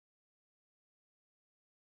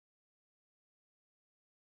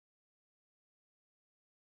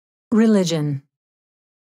Religion.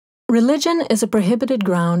 Religion is a prohibited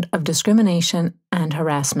ground of discrimination and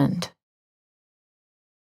harassment.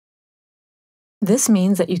 This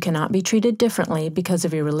means that you cannot be treated differently because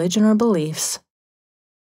of your religion or beliefs,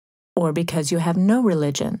 or because you have no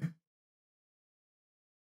religion.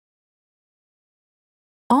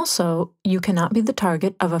 Also, you cannot be the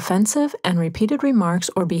target of offensive and repeated remarks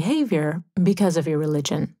or behavior because of your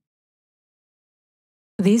religion.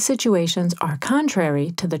 These situations are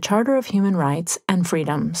contrary to the Charter of Human Rights and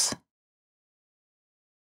Freedoms.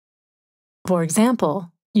 For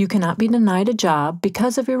example, you cannot be denied a job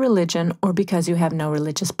because of your religion or because you have no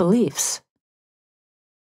religious beliefs.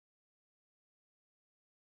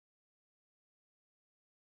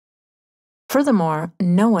 Furthermore,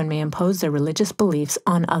 no one may impose their religious beliefs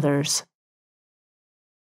on others.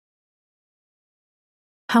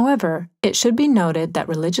 However, it should be noted that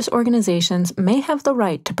religious organizations may have the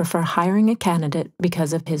right to prefer hiring a candidate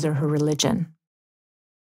because of his or her religion.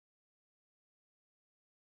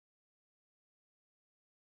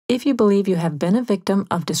 If you believe you have been a victim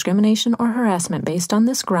of discrimination or harassment based on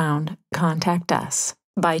this ground, contact us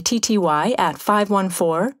by TTY at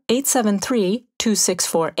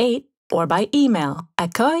 514-873-2648 or by email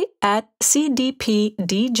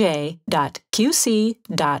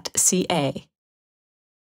accueil@cdpdj.qc.ca.